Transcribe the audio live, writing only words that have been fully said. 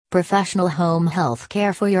Professional home health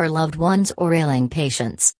care for your loved ones or ailing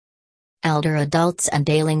patients. Elder adults and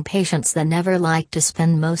ailing patients that never like to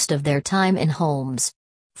spend most of their time in homes.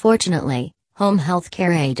 Fortunately, home health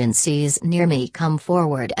care agencies near me come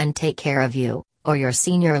forward and take care of you, or your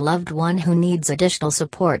senior loved one who needs additional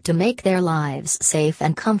support to make their lives safe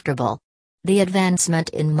and comfortable. The advancement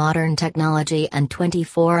in modern technology and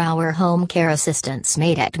 24-hour home care assistance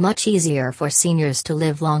made it much easier for seniors to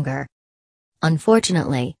live longer.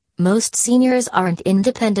 Unfortunately, most seniors aren't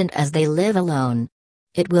independent as they live alone.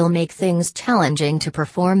 It will make things challenging to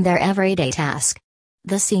perform their everyday task.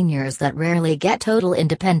 The seniors that rarely get total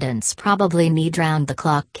independence probably need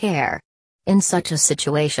round-the-clock care. In such a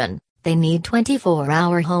situation, they need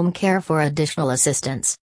 24-hour home care for additional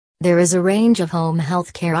assistance. There is a range of home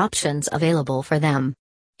health care options available for them.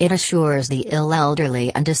 It assures the ill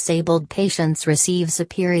elderly and disabled patients receive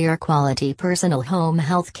superior quality personal home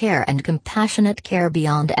health care and compassionate care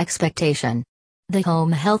beyond expectation. The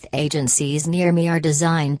home health agencies near me are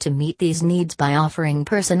designed to meet these needs by offering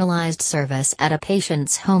personalized service at a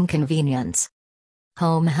patient's home convenience.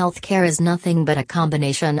 Home health care is nothing but a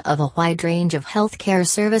combination of a wide range of health care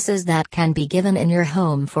services that can be given in your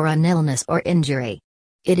home for an illness or injury.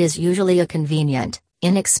 It is usually a convenient,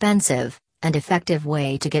 inexpensive, and effective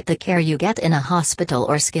way to get the care you get in a hospital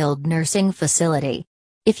or skilled nursing facility.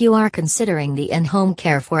 If you are considering the in-home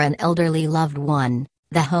care for an elderly loved one,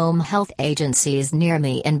 the home health agencies near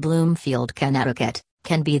me in Bloomfield, Connecticut,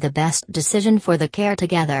 can be the best decision for the care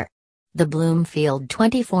together. The Bloomfield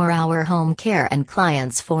 24-hour home care and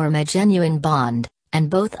clients form a genuine bond, and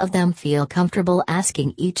both of them feel comfortable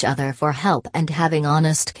asking each other for help and having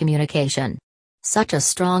honest communication. Such a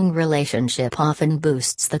strong relationship often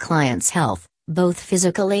boosts the client's health, both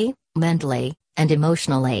physically, mentally, and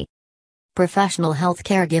emotionally. Professional health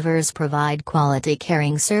caregivers provide quality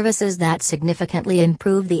caring services that significantly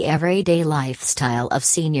improve the everyday lifestyle of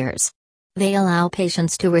seniors. They allow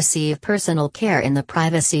patients to receive personal care in the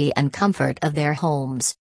privacy and comfort of their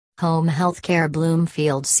homes. Home Health Care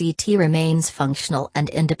Bloomfield CT remains functional and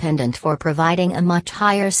independent for providing a much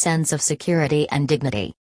higher sense of security and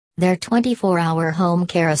dignity. Their 24-hour home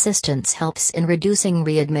care assistance helps in reducing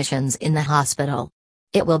readmissions in the hospital.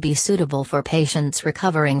 It will be suitable for patients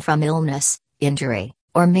recovering from illness, injury,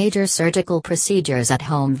 or major surgical procedures at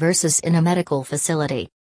home versus in a medical facility.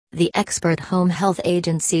 The expert home health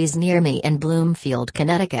agencies near me in Bloomfield,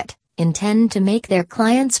 Connecticut, intend to make their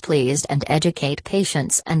clients pleased and educate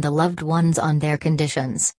patients and the loved ones on their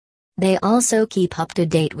conditions. They also keep up to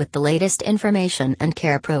date with the latest information and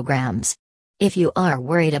care programs. If you are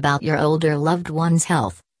worried about your older loved one's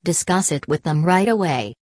health, discuss it with them right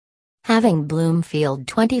away. Having Bloomfield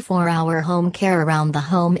 24-hour home care around the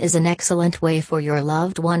home is an excellent way for your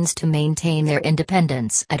loved ones to maintain their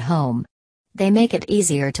independence at home. They make it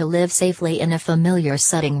easier to live safely in a familiar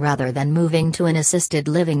setting rather than moving to an assisted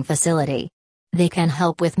living facility. They can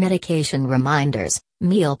help with medication reminders,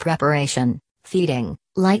 meal preparation, feeding,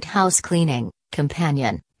 light house cleaning,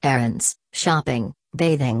 companion errands, shopping,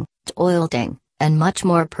 bathing, toileting, and much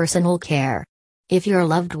more personal care. If your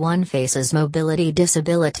loved one faces mobility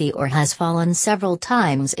disability or has fallen several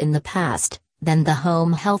times in the past, then the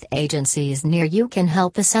home health agencies near you can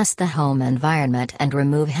help assess the home environment and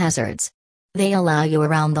remove hazards. They allow you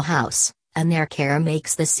around the house, and their care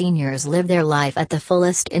makes the seniors live their life at the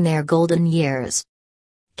fullest in their golden years.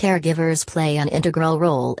 Caregivers play an integral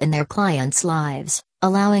role in their clients' lives,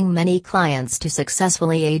 allowing many clients to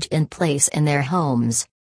successfully age in place in their homes.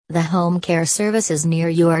 The home care services near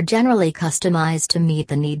you are generally customized to meet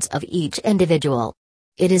the needs of each individual.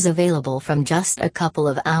 It is available from just a couple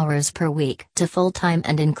of hours per week to full-time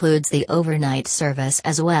and includes the overnight service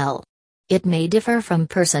as well. It may differ from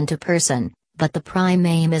person to person, but the prime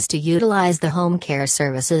aim is to utilize the home care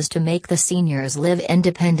services to make the seniors live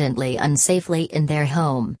independently and safely in their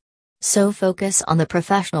home. So focus on the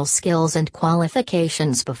professional skills and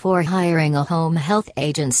qualifications before hiring a home health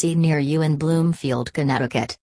agency near you in Bloomfield, Connecticut.